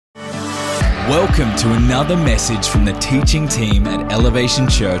Welcome to another message from the teaching team at Elevation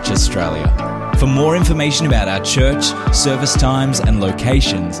Church Australia. For more information about our church, service times and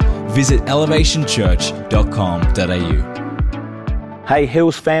locations, visit elevationchurch.com.au. Hey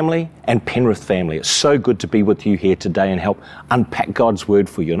Hills family and Penrith family, it's so good to be with you here today and help unpack God's Word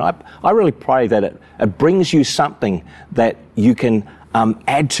for you. And I really pray that it brings you something that you can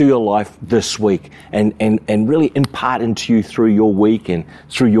add to your life this week and really impart into you through your week and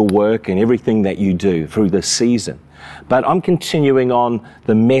through your work and everything that you do through this season. But I'm continuing on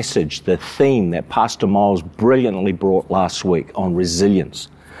the message, the theme that Pastor Miles brilliantly brought last week on resilience.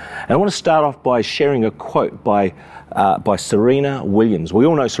 And I want to start off by sharing a quote by Serena Williams. We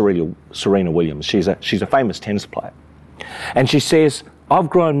all know Serena Williams. She's a famous tennis player. And she says, "I've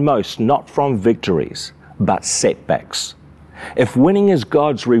grown most not from victories, but setbacks. If winning is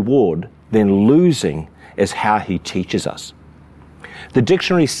God's reward, then losing is how He teaches us." The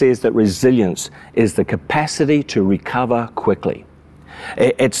dictionary says that resilience is the capacity to recover quickly.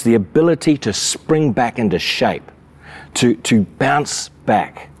 It's the ability to spring back into shape, to bounce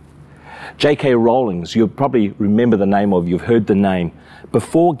back. J.K. Rowling, you'll probably remember the name of, you've heard the name.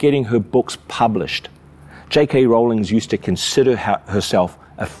 Before getting her books published, J.K. Rowling used to consider herself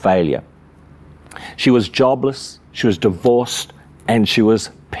a failure. She was jobless, she was divorced, and she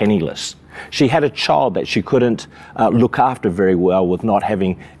was penniless. She had a child that she couldn't look after very well with not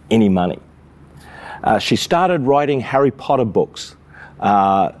having any money. She started writing Harry Potter books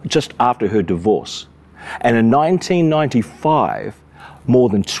just after her divorce. And in 1995, more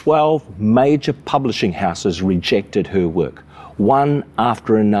than 12 major publishing houses rejected her work, one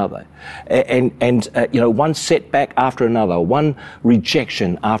after another. And one setback after another, one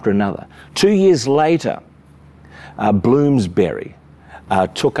rejection after another. 2 years later, Bloomsbury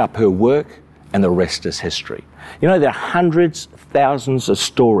took up her work, and the rest is history. You know, there are hundreds, thousands of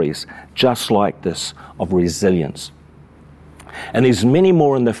stories just like this of resilience. And there's many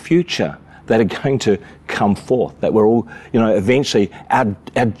more in the future that are going to come forth, that we're all, eventually our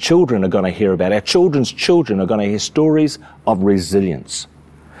children are going to hear about. Our children's children are going to hear stories of resilience.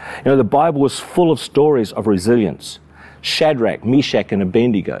 You know, the Bible is full of stories of resilience. Shadrach, Meshach, and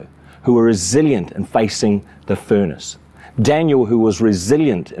Abednego, who were resilient in facing the furnace. Daniel, who was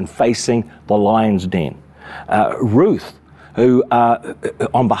resilient in facing the lion's den. Ruth, who,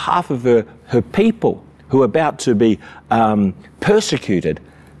 on behalf of her people, who were about to be persecuted,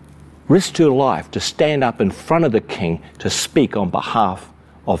 risked her life to stand up in front of the king to speak on behalf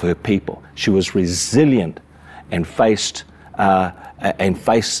of her people. She was resilient and faced the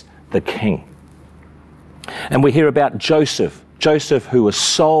king. And we hear about Joseph, who was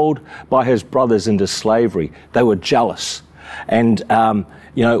sold by his brothers into slavery. They were jealous. And,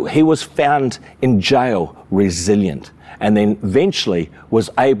 he was found in jail resilient, and then eventually was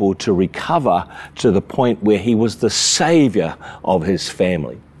able to recover to the point where he was the savior of his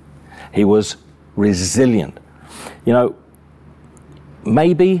family. He was resilient. You know,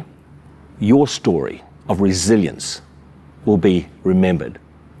 maybe your story of resilience will be remembered.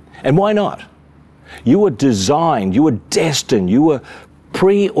 And why not? You were designed, you were destined, you were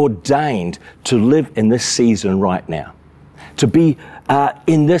preordained to live in this season right now, to be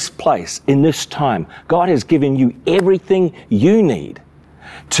in this place, in this time. God has given you everything you need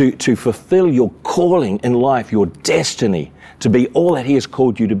to fulfill your calling in life, your destiny, to be all that He has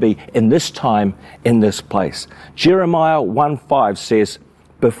called you to be in this time, in this place. Jeremiah 1:5 says,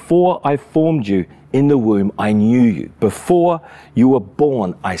 "Before I formed you in the womb, I knew you. Before you were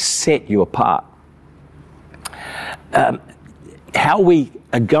born, I set you apart." How we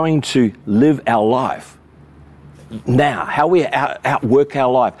are going to live our life now, how we outwork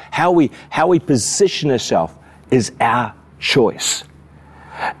our life, how we position ourselves is our choice.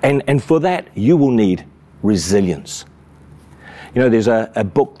 And for that, you will need resilience. You know, there's a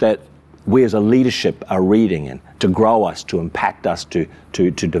book that we as a leadership are reading, and to grow us, to impact us, to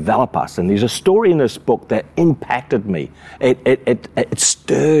develop us. And there's a story in this book that impacted me. It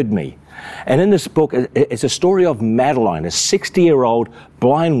stirred me. And in this book, it's a story of Madeline, a 60-year-old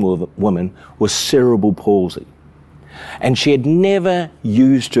blind woman with cerebral palsy. And she had never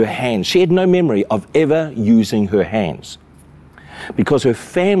used her hands. She had no memory of ever using her hands, because her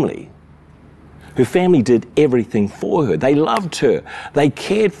family did everything for her. They loved her, they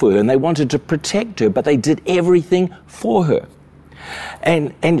cared for her, and they wanted to protect her, but they did everything for her.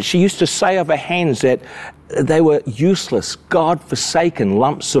 And she used to say of her hands that they were useless, God-forsaken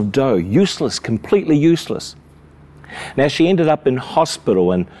lumps of dough, useless, completely useless. Now, she ended up in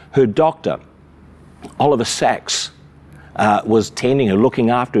hospital, and her doctor, Oliver Sacks, was tending her, looking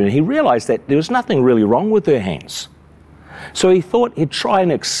after her, and he realized that there was nothing really wrong with her hands. So he thought he'd try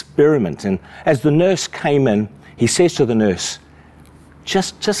an experiment. And as the nurse came in, he says to the nurse,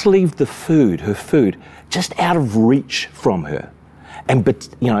 just leave her food, just out of reach from her, and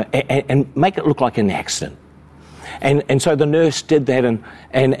make it look like an accident. And so the nurse did that,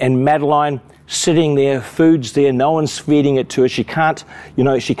 and Madeline sitting there, food's there, no one's feeding it to her. She can't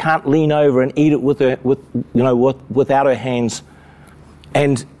lean over and eat it without her hands,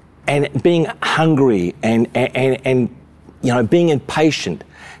 and being hungry and being impatient,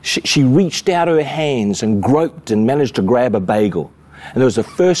 she reached out her hands and groped and managed to grab a bagel. And it was the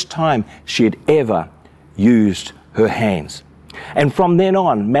first time she had ever used her hands. And from then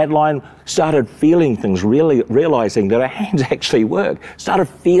on, Madeline started feeling things, really realizing that her hands actually work. Started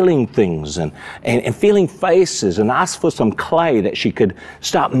feeling things and feeling faces, and asked for some clay that she could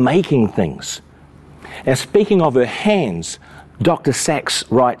start making things. And speaking of her hands, Dr. Sachs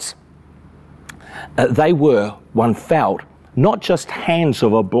writes, they were, one felt, not just hands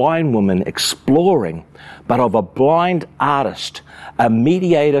of a blind woman exploring, but of a blind artist, a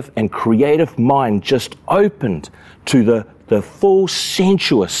mediative and creative mind just opened to the full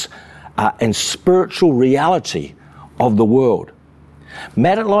sensuous and spiritual reality of the world.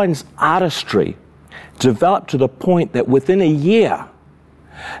 Madeline's artistry developed to the point that within a year,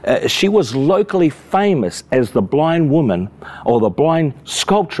 she was locally famous as the blind woman or the blind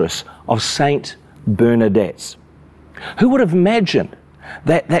sculptress of Saint Bernadette's. Who would have imagined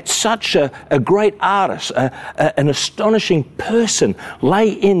that such a great artist, an astonishing person,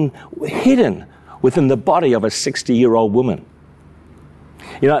 lay hidden within the body of a 60-year-old woman?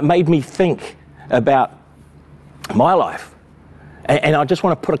 It made me think about my life. And I just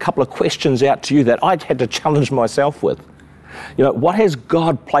want to put a couple of questions out to you that I had to challenge myself with. What has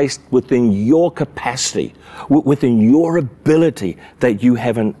God placed within your capacity, within your ability that you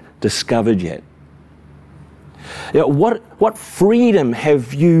haven't discovered yet? What freedom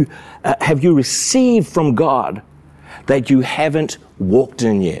have you received from God that you haven't walked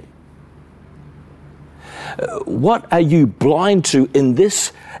in yet? What are you blind to in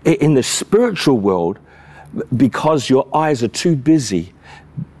the spiritual world because your eyes are too busy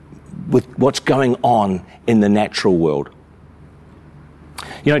with what's going on in the natural world?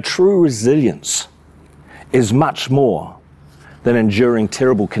 True resilience is much more than enduring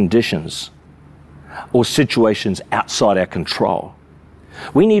terrible conditions or situations outside our control.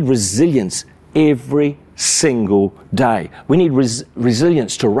 We need resilience every single day. We need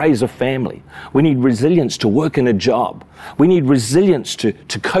resilience to raise a family. We need resilience to work in a job. We need resilience to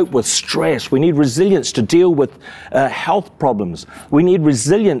cope with stress. We need resilience to deal with health problems. We need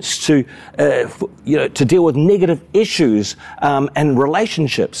resilience to deal with negative issues and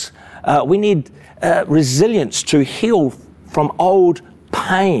relationships. We need resilience to heal from old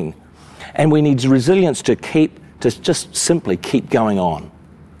pain. And we need resilience to just simply keep going on.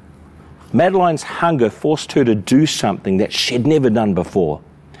 Madeline's hunger forced her to do something that she'd never done before.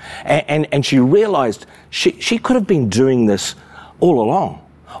 And she realized she could have been doing this all along,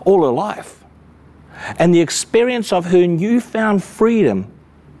 all her life. And the experience of her newfound freedom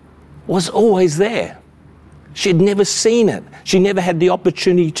was always there. She'd never seen it. She never had the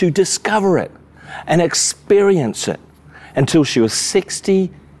opportunity to discover it and experience it until she was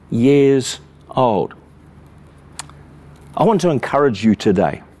 60 years old. I want to encourage you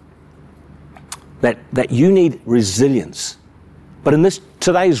today that you need resilience. But in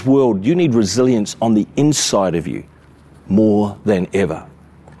today's world, you need resilience on the inside of you more than ever.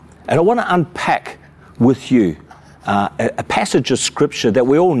 And I want to unpack with you a passage of scripture that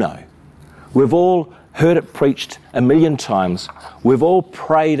we all know. We've all heard it preached a million times. We've all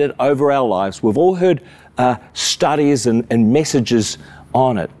prayed it over our lives. We've all heard studies and messages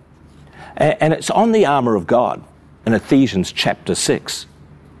on it. And it's on the armor of God in Ephesians chapter 6.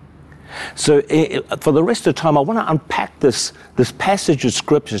 So for the rest of the time, I want to unpack this passage of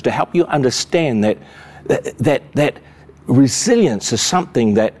scriptures to help you understand that resilience is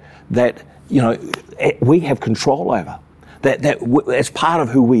something that we have control over, that it's part of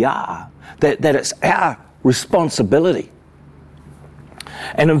who we are, that it's our responsibility.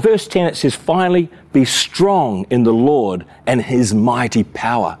 And in verse 10 it says, finally, be strong in the Lord and His mighty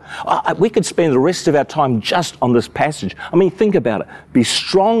power. We could spend the rest of our time just on this passage. I mean, think about it. Be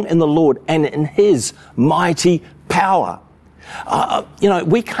strong in the Lord and in His mighty power.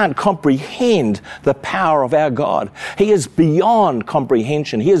 We can't comprehend the power of our God. He is beyond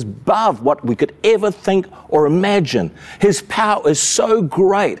comprehension. He is above what we could ever think or imagine. His power is so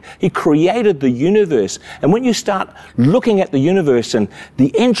great. He created the universe. And when you start looking at the universe and the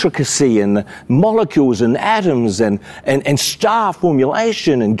intricacy and the molecules and atoms and star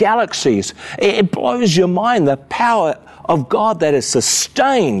formulation and galaxies, it blows your mind, the power of God that is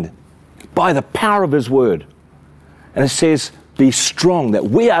sustained by the power of his word. And it says, be strong, that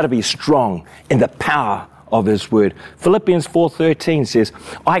we are to be strong in the power of his word. Philippians 4:13 says,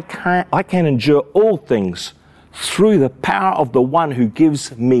 I can endure all things through the power of the one who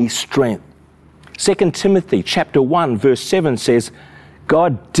gives me strength. 2 Timothy chapter 1 verse 7 says,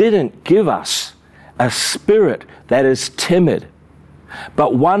 God didn't give us a spirit that is timid,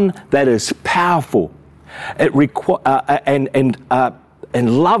 but one that is powerful, and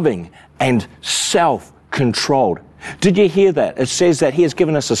loving and self-controlled. Did you hear that? It says that he has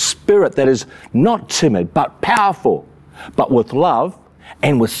given us a spirit that is not timid, but powerful, but with love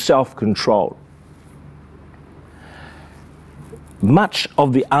and with self-control. Much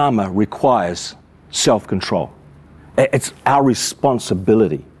of the armor requires self-control. It's our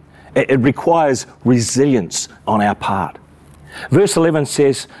responsibility. It requires resilience on our part. Verse 11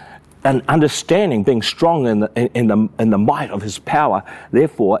 says, an understanding, being strong in the might of his power.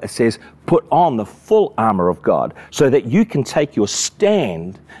 Therefore, it says, put on the full armor of God so that you can take your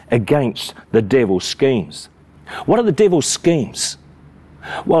stand against the devil's schemes. What are the devil's schemes?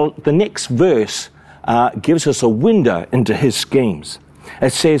 Well, the next verse gives us a window into his schemes.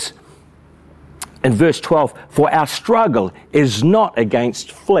 It says in verse 12, for our struggle is not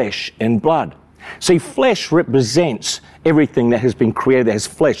against flesh and blood. See, flesh represents everything that has been created as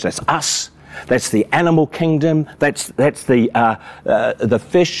flesh. That's us. That's the animal kingdom. That's the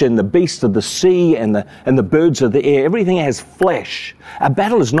fish and the beasts of the sea and the birds of the air. Everything has flesh. Our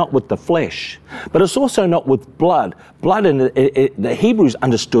battle is not with the flesh, but it's also not with blood. Blood, in the Hebrews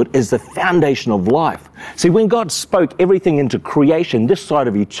understood, is the foundation of life. See, when God spoke everything into creation, this side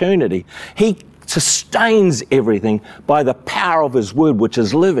of eternity, he sustains everything by the power of his word, which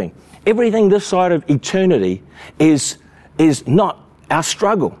is living. Everything this side of eternity is not our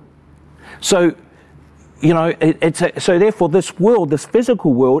struggle. So, so therefore this world, this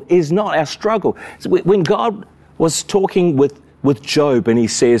physical world, is not our struggle. So when God was talking with Job, and he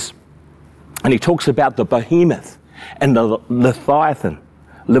says, and he talks about the behemoth and the Leviathan,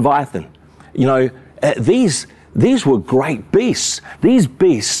 these were great beasts. These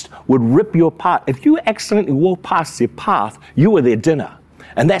beasts would rip you apart. If you accidentally walked past their path, you were their dinner.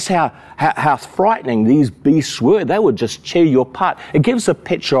 And that's how frightening these beasts were. They would just tear you apart. It gives a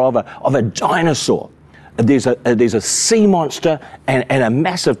picture of a dinosaur. There's a sea monster and a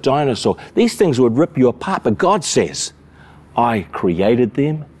massive dinosaur. These things would rip you apart, but God says, I created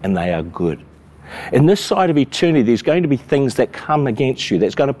them and they are good. In this side of eternity, there's going to be things that come against you,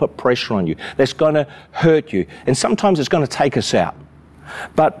 that's going to put pressure on you, that's going to hurt you, and sometimes it's going to take us out.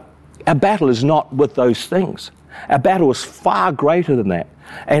 But our battle is not with those things. Our battle is far greater than that.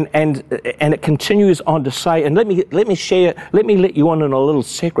 And it continues on to say, and let me let you on in a little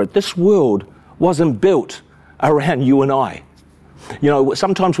secret. This world wasn't built around you and I.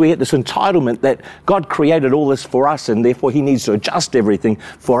 Sometimes we get this entitlement that God created all this for us and therefore he needs to adjust everything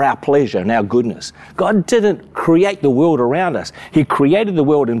for our pleasure and our goodness. God didn't create the world around us. He created the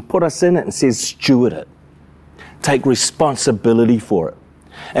world and put us in it and says, steward it. Take responsibility for it.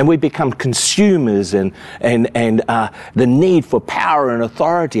 And we become consumers and the need for power and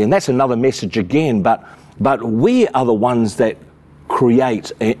authority. And that's another message again. But we are the ones that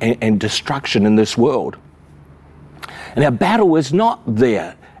create and destruction in this world. And our battle is not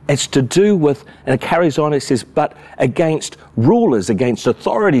there. It's to do with, and it carries on, it says, but against rulers, against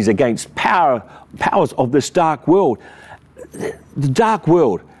authorities, against powers of this dark world. The dark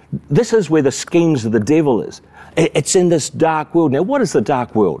world, this is where the schemes of the devil is. It's in this dark world. Now, what is the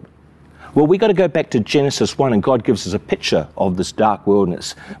dark world? Well, we've got to go back to Genesis 1, and God gives us a picture of this dark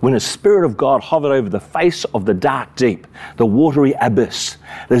wilderness. When the Spirit of God hovered over the face of the dark deep, the watery abyss,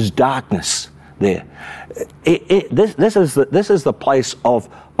 there's darkness there. This is the place of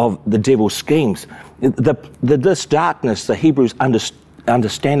the devil's schemes. This darkness, the Hebrews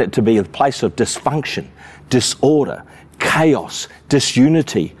understand it to be a place of dysfunction, disorder, chaos,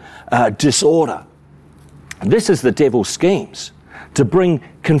 disunity, disorder. This is the devil's schemes, to bring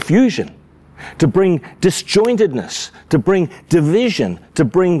confusion, to bring disjointedness, to bring division, to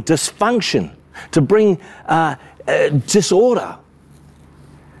bring dysfunction, to bring disorder.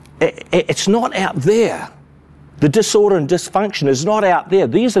 It's not out there. The disorder and dysfunction is not out there.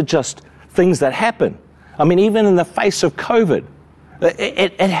 These are just things that happen. I mean, even in the face of COVID,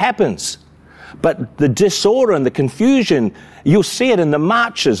 it happens. But the disorder and the confusion, you'll see it in the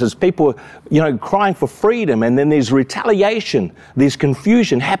marches as people, crying for freedom, and then there's retaliation, there's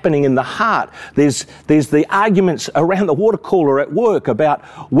confusion happening in the heart. There's the arguments around the water cooler at work about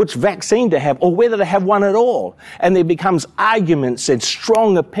which vaccine to have or whether to have one at all. And there becomes arguments and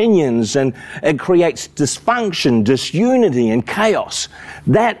strong opinions, and it creates dysfunction, disunity, and chaos.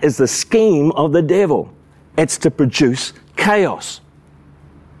 That is the scheme of the devil. It's to produce chaos.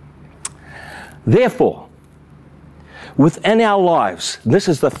 Therefore, within our lives, this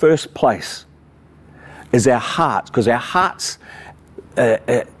is the first place, is our hearts, because our hearts,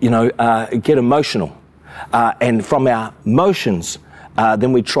 get emotional. And from our emotions,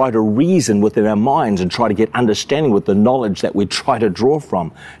 then we try to reason within our minds and try to get understanding with the knowledge that we try to draw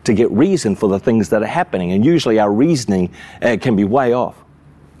from to get reason for the things that are happening. And usually our reasoning can be way off.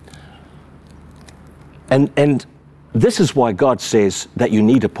 And this is why God says that you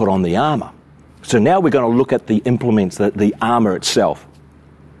need to put on the armor. So now we're going to look at the implements, the armor itself.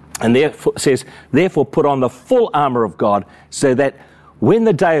 And therefore says, therefore put on the full armor of God, so that when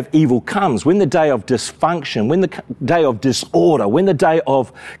the day of evil comes, when the day of dysfunction, when the day of disorder, when the day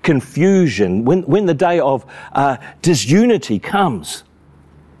of confusion, when the day of disunity comes,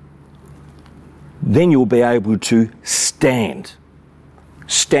 then you'll be able to stand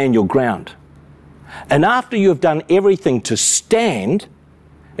your ground. And after you have done everything to stand,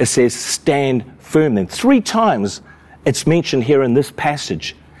 it says stand firm. Then 3 times it's mentioned here in this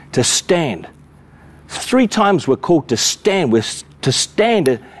passage, to stand. 3 times we're called to stand. We're to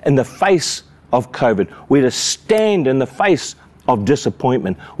stand in the face of COVID. We're to stand in the face of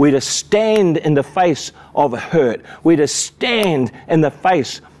disappointment. We're to stand in the face of hurt. We're to stand in the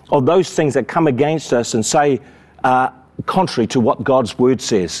face of those things that come against us and say contrary to what God's word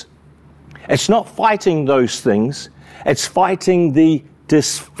says. It's not fighting those things. It's fighting the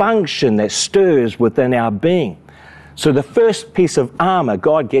dysfunction that stirs within our being. So the first piece of armor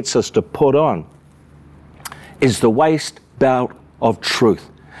God gets us to put on is the waist belt of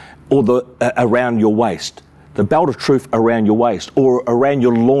truth, or the around your waist. The belt of truth around your waist, or around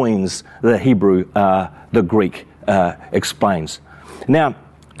your loins, the Hebrew, the Greek explains. Now,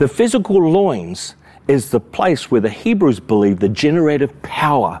 the physical loins is the place where the Hebrews believe the generative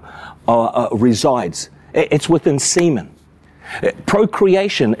power resides. It's within semen.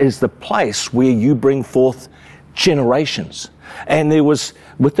 Procreation is the place where you bring forth generations. And there was,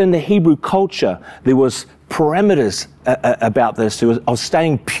 within the Hebrew culture, there was parameters about this. There was of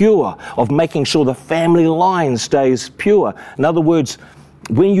staying pure, of making sure the family line stays pure. In other words,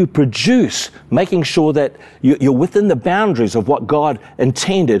 when you produce, making sure that you're within the boundaries of what God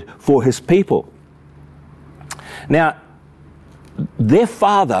intended for his people. Now, their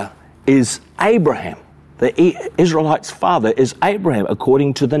father is Abraham. The Israelites' father is Abraham,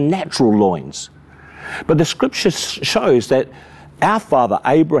 according to the natural loins. But the scripture shows that our father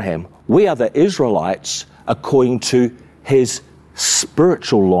Abraham, we are the Israelites according to his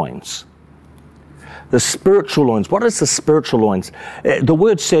spiritual loins. The spiritual loins. What is the spiritual loins? The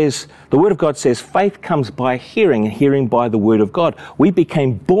word of God says, faith comes by hearing, and hearing by the word of God. We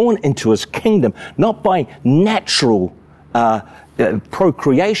became born into his kingdom, not by natural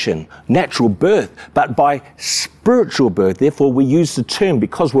procreation, natural birth, but by spiritual birth. Therefore, we use the term,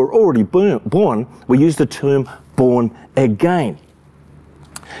 because we're already born, we use the term born again.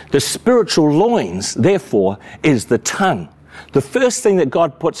 The spiritual loins, therefore, is the tongue. The first thing that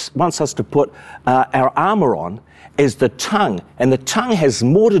God wants us to put our armor on is the tongue. And the tongue has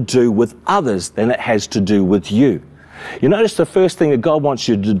more to do with others than it has to do with you. You notice the first thing that God wants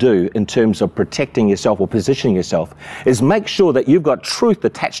you to do in terms of protecting yourself or positioning yourself is make sure that you've got truth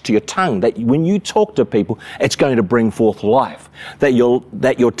attached to your tongue, that when you talk to people, it's going to bring forth life, that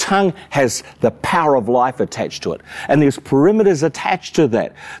your tongue has the power of life attached to it. And there's perimeters attached to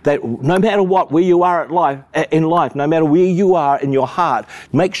that no matter what, where you are in life, no matter where you are in your heart,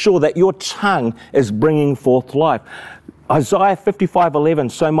 make sure that your tongue is bringing forth life. Isaiah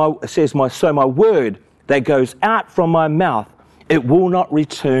 55:11 says, my word that goes out from my mouth, it will not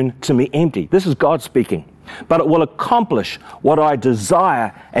return to me empty. This is God speaking. But it will accomplish what I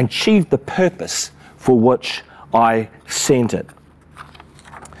desire and achieve the purpose for which I sent it.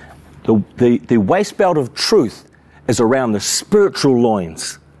 The waist belt of truth is around the spiritual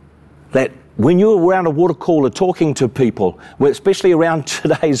loins. That when you're around a water cooler talking to people, especially around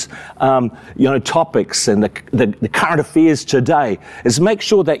today's topics and the current affairs today, is make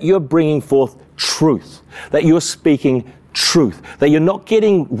sure that you're bringing forth truth, that you're speaking truth, that you're not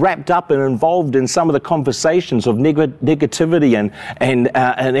getting wrapped up and involved in some of the conversations of negativity and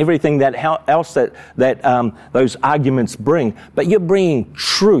everything else that those arguments bring, but you're bringing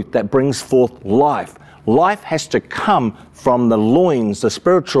truth that brings forth life. Life has to come from the loins, the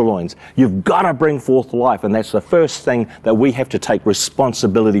spiritual loins. You've got to bring forth life, and that's the first thing that we have to take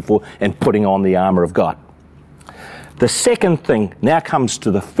responsibility for in putting on the armor of God. The second thing now comes to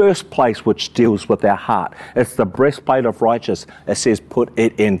the first place, which deals with our heart. It's the breastplate of righteousness. It says put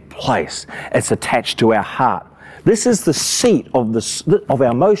it in place. It's attached to our heart. This is the seat of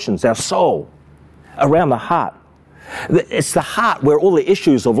our emotions, our soul, around the heart. It's the heart where all the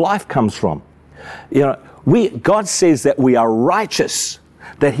issues of life comes from. God says that we are righteous,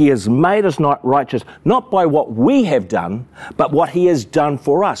 that He has made us not righteous, not by what we have done, but what He has done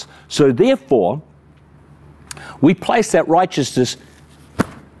for us. So therefore, we place that righteousness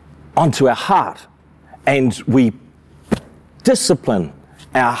onto our heart, and we discipline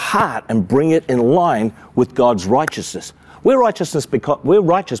our heart and bring it in line with God's righteousness. We're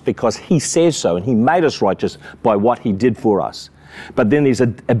righteous because He says so, and He made us righteous by what He did for us. But then there's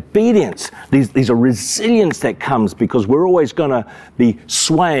obedience, there's a resilience that comes because we're always going to be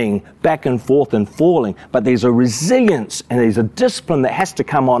swaying back and forth and falling. But there's a resilience and there's a discipline that has to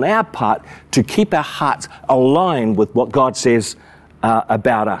come on our part to keep our hearts aligned with what God says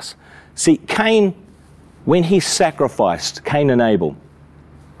about us. See, Cain, when he sacrificed, Cain and Abel,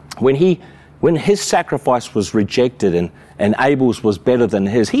 when his sacrifice was rejected and Abel's was better than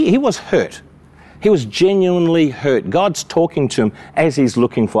his, he was hurt. He was genuinely hurt. God's talking to him as he's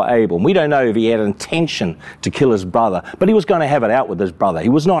looking for Abel. We don't know if he had intention to kill his brother, but he was going to have it out with his brother. He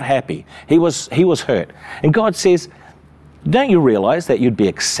was not happy. He was hurt. And God says, don't you realize that you'd be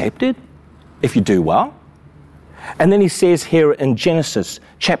accepted if you do well? And then he says here in Genesis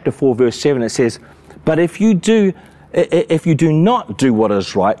chapter 4, verse 7, it says, but if you do not do what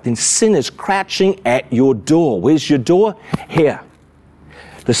is right, then sin is crouching at your door. Where's your door? Here.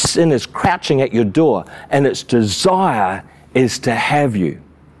 The sin is crouching at your door, and its desire is to have you.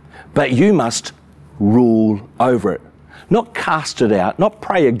 But you must rule over it. Not cast it out, not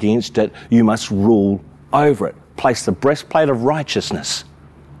pray against it. You must rule over it. Place the breastplate of righteousness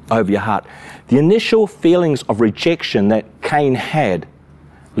over your heart. The initial feelings of rejection that Cain had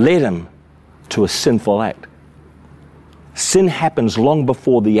led him to a sinful act. Sin happens long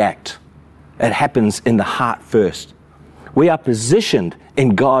before the act. It happens in the heart first. We are positioned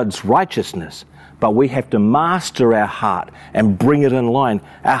in God's righteousness, but we have to master our heart and bring it in line.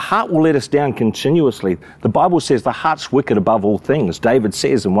 Our heart will let us down continuously. The Bible says the heart's wicked above all things, David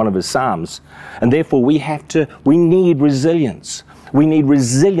says in one of his Psalms. And therefore we need resilience. We need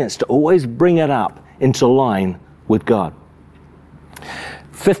resilience to always bring it up into line with God.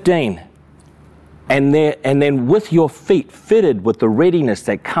 15. And then with your feet fitted with the readiness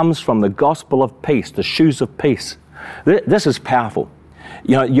that comes from the gospel of peace, the shoes of peace. This is powerful.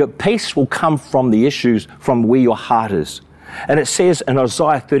 Your peace will come from the issues from where your heart is. And it says in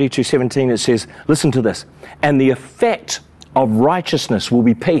Isaiah 32:17, it says, listen to this, and the effect of righteousness will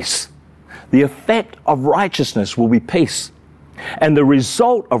be peace. The effect of righteousness will be peace. And the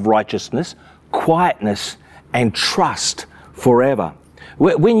result of righteousness, quietness and trust forever.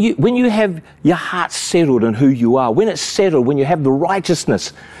 When you have your heart settled in who you are, when it's settled, when you have the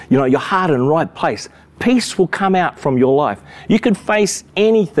righteousness, your heart in the right place, peace will come out from your life. You can face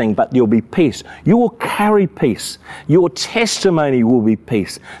anything, but there'll be peace. You will carry peace. Your testimony will be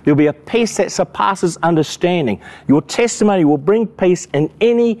peace. There'll be a peace that surpasses understanding. Your testimony will bring peace in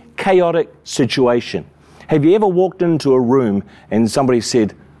any chaotic situation. Have you ever walked into a room and somebody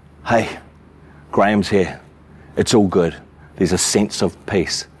said, hey, Graham's here. It's all good. There's a sense of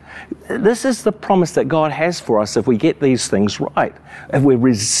peace. This is the promise that God has for us if we get these things right, if we're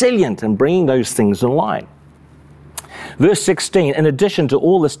resilient in bringing those things in line. Verse 16, in addition to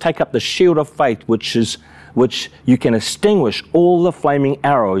all this, take up the shield of faith, which you can extinguish all the flaming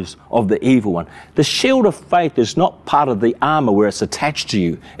arrows of the evil one. The shield of faith is not part of the armor where it's attached to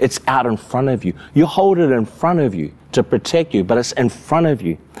you. It's out in front of you. You hold it in front of you to protect you, but it's in front of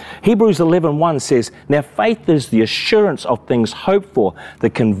you. Hebrews 11:1 says, now faith is the assurance of things hoped for, the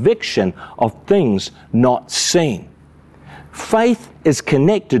conviction of things not seen. Faith is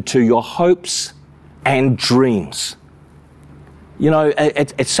connected to your hopes and dreams.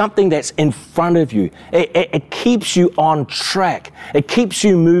 It's something that's in front of you. It keeps you on track. It keeps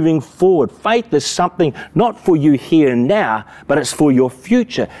you moving forward. Faith is something not for you here and now, but it's for your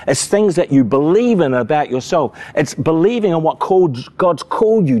future. It's things that you believe in about yourself. It's believing in what God's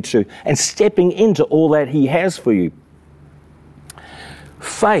called you to and stepping into all that He has for you.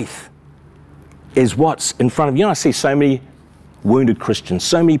 Faith is what's in front of you. I see so many wounded Christians,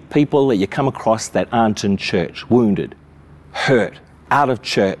 so many people that you come across that aren't in church, wounded, hurt, out of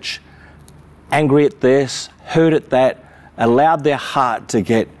church, angry at this, hurt at that, allowed their heart to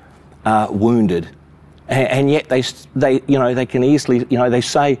get wounded. And yet they can easily, they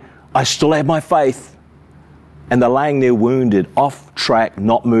say, I still have my faith. And they're laying there wounded, off track,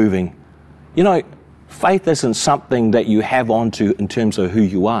 not moving. Faith isn't something that you have onto in terms of who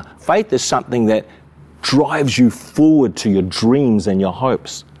you are. Faith is something that drives you forward to your dreams and your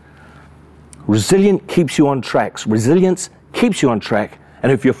hopes. Resilience keeps you on track.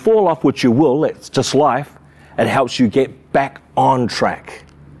 And if you fall off, which you will, it's just life, it helps you get back on track.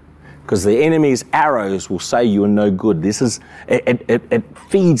 Because the enemy's arrows will say you are no good. It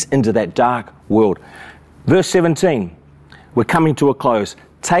feeds into that dark world. Verse 17, we're coming to a close.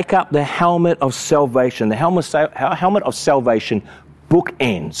 Take up the helmet of salvation. The helmet of salvation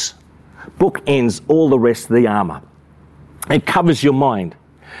bookends all the rest of the armor. It covers your mind.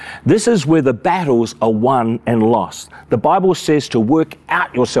 This is where the battles are won and lost. The Bible says to work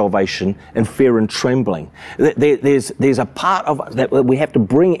out your salvation in fear and trembling. There's a part of that we have to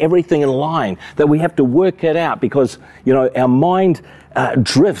bring everything in line, that we have to work it out because, our mind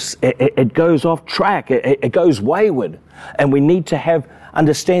drifts, it goes off track, it goes wayward. And we need to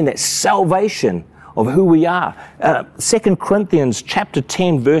understand that salvation of who we are. 2 Corinthians chapter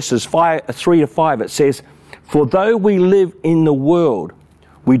 10 verses 3-5, it says, for though we live in the world,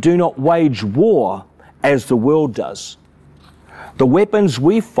 we do not wage war as the world does. The weapons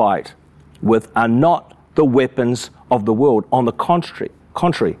we fight with are not the weapons of the world. On the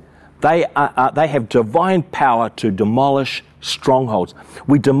contrary, they have divine power to demolish strongholds.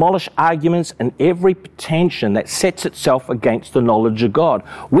 We demolish arguments and every pretension that sets itself against the knowledge of God.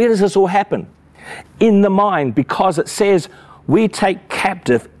 Where does this all happen? In the mind, because it says we take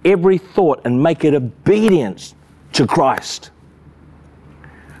captive every thought and make it obedience to Christ.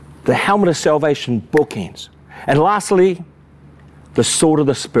 The helmet of salvation bookends. And lastly, the sword of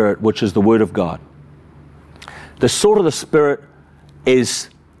the Spirit, which is the Word of God. The sword of the Spirit is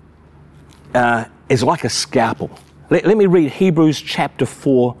like a scalpel. Let me read Hebrews chapter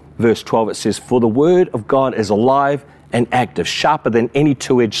 4, verse 12. It says, for the Word of God is alive and active, sharper than any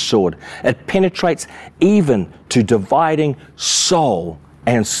two-edged sword. It penetrates even to dividing soul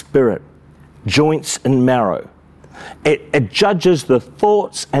and spirit, joints and marrow. It judges the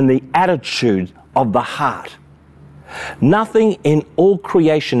thoughts and the attitude of the heart. Nothing in all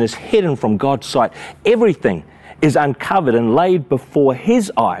creation is hidden from God's sight. Everything is uncovered and laid before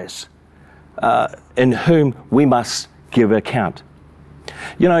His eyes, in whom we must give account.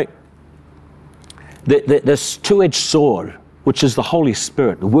 This two-edged sword, which is the Holy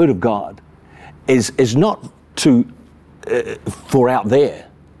Spirit, the Word of God, is not for out there.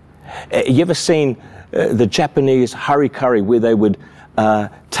 You ever seen the Japanese harikari where they would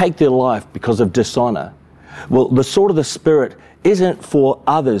take their life because of dishonor? Well, the sword of the Spirit isn't for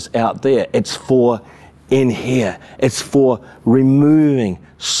others out there. It's for in here. It's for removing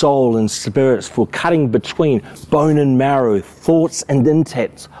soul and spirit. It's for cutting between bone and marrow, thoughts and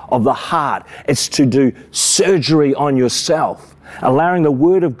intents of the heart. It's to do surgery on yourself, allowing the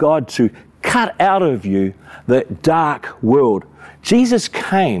Word of God to cut out of you the dark world. Jesus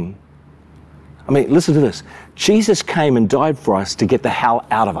came. Listen to this. Jesus came and died for us to get the hell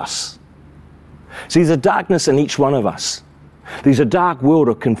out of us. See, there's a darkness in each one of us. There's a dark world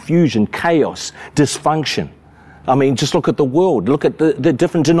of confusion, chaos, dysfunction. Just look at the world. Look at the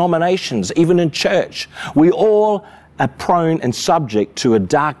different denominations, even in church. We all are prone and subject to a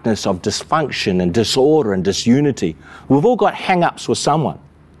darkness of dysfunction and disorder and disunity. We've all got hang-ups with someone.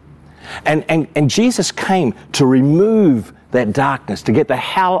 And Jesus came to remove that darkness, to get the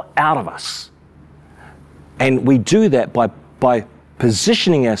hell out of us. And we do that by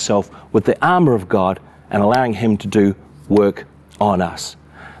positioning ourselves with the armor of God and allowing Him to do work on us.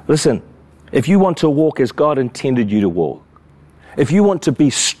 Listen, if you want to walk as God intended you to walk, if you want to be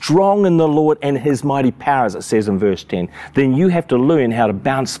strong in the Lord and His mighty power, as it says in verse 10, then you have to learn how to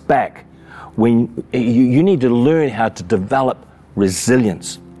bounce back. When you need to learn how to develop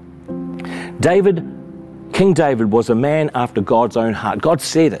resilience. King David was a man after God's own heart. God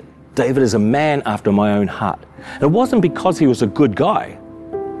said it. David is a man after my own heart. And it wasn't because he was a good guy.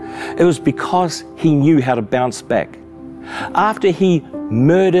 It was because he knew how to bounce back. After he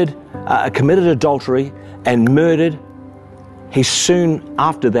committed adultery and murdered, he soon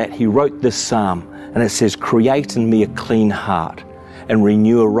after that, he wrote this psalm, and it says, create in me a clean heart and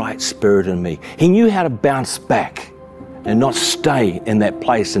renew a right spirit in me. He knew how to bounce back and not stay in that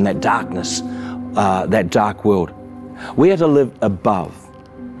place, in that darkness, that dark world. We are to live above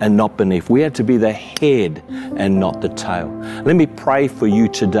and not beneath. We are to be the head and not the tail. Let me pray for you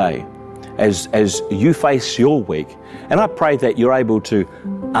today as you face your week. And I pray that you're able to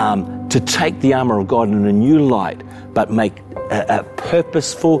take the armor of God in a new light, but make a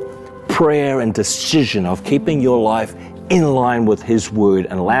purposeful prayer and decision of keeping your life in line with His Word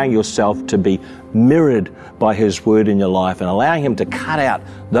and allowing yourself to be mirrored by His Word in your life and allowing Him to cut out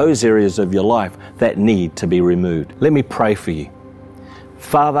those areas of your life that need to be removed. Let me pray for you.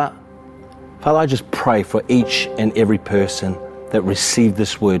 Father, I just pray for each and every person that received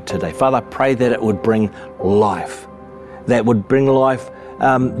this word today. Father, I pray that it would bring life,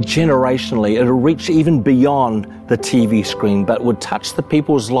 generationally. It'll reach even beyond the TV screen, but would touch the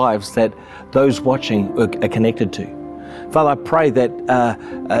people's lives that those watching are connected to. Father, I pray that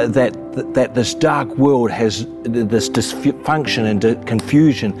this dark world has this dysfunction and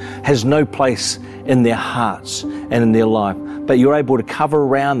confusion has no place in their hearts and in their life, but you're able to cover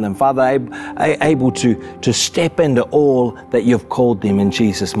around them. Father, able to step into all that you've called them in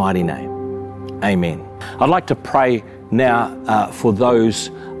Jesus' mighty name. Amen. I'd like to pray now for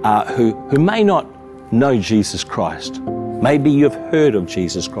those who may not know Jesus Christ. Maybe you've heard of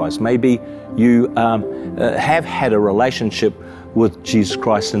Jesus Christ. Maybe you have had a relationship with Jesus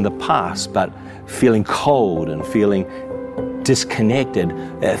Christ in the past, but feeling cold and feeling disconnected,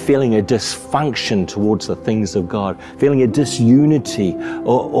 feeling a dysfunction towards the things of God, feeling a disunity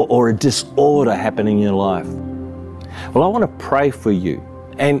or a disorder happening in your life. Well, I want to pray for you.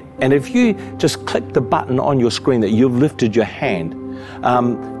 And if you just click the button on your screen that you've lifted your hand,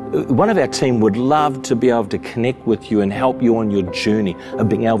 one of our team would love to be able to connect with you and help you on your journey of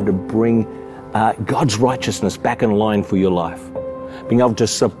being able to bring God's righteousness back in line for your life, being able to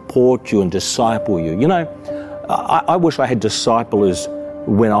support you and disciple you. You know, I wish I had disciplers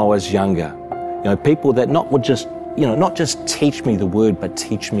when I was younger. You know, people that not just teach me the word, but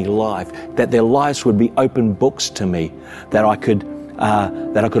teach me life. That their lives would be open books to me, that I could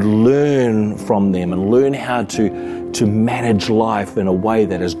learn from them and learn how to manage life in a way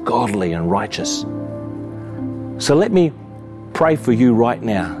that is godly and righteous. So let me pray for you right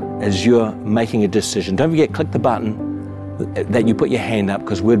now as you're making a decision. Don't forget, click the button that you put your hand up,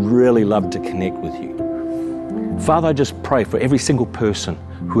 because we'd really love to connect with you. Father, I just pray for every single person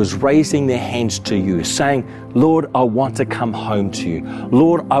who is raising their hands to you, saying, Lord, I want to come home to you.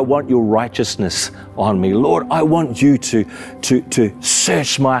 Lord, I want your righteousness on me. Lord, I want you to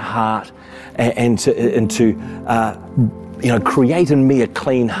search my heart and to create in me a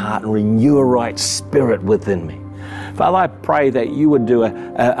clean heart and renew a right spirit within me. Father, I pray that you would do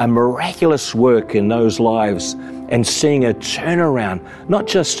a miraculous work in those lives and seeing a turnaround, not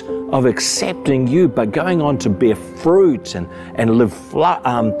just of accepting you, but going on to bear fruit and live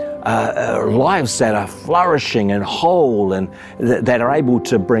lives that are flourishing and whole and that are able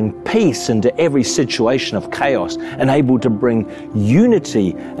to bring peace into every situation of chaos and able to bring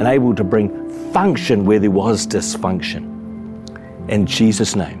unity and able to bring function where there was dysfunction. In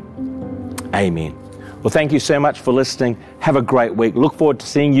Jesus' name, amen. Well, thank you so much for listening. Have a great week. Look forward to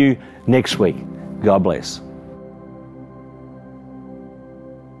seeing you next week. God bless.